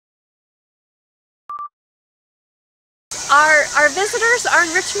Our visitors are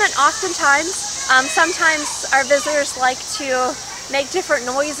enrichment oftentimes. Sometimes our visitors like to make different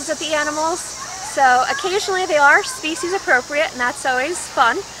noises at the animals. So occasionally they are species appropriate, and that's always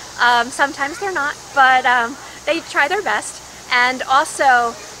fun. Sometimes they're not, but they try their best. And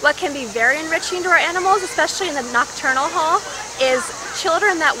also, what can be very enriching to our animals, especially in the nocturnal hall, is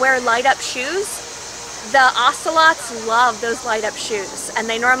children that wear light-up shoes. The ocelots love those light-up shoes, and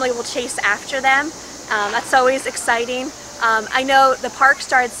they normally will chase after them. That's always exciting. I know the park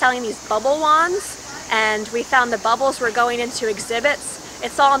started selling these bubble wands, and we found the bubbles were going into exhibits.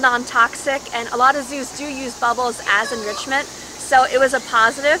 It's all non-toxic, and a lot of zoos do use bubbles as enrichment, so it was a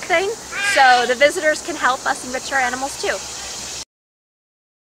positive thing. So the visitors can help us enrich our animals too.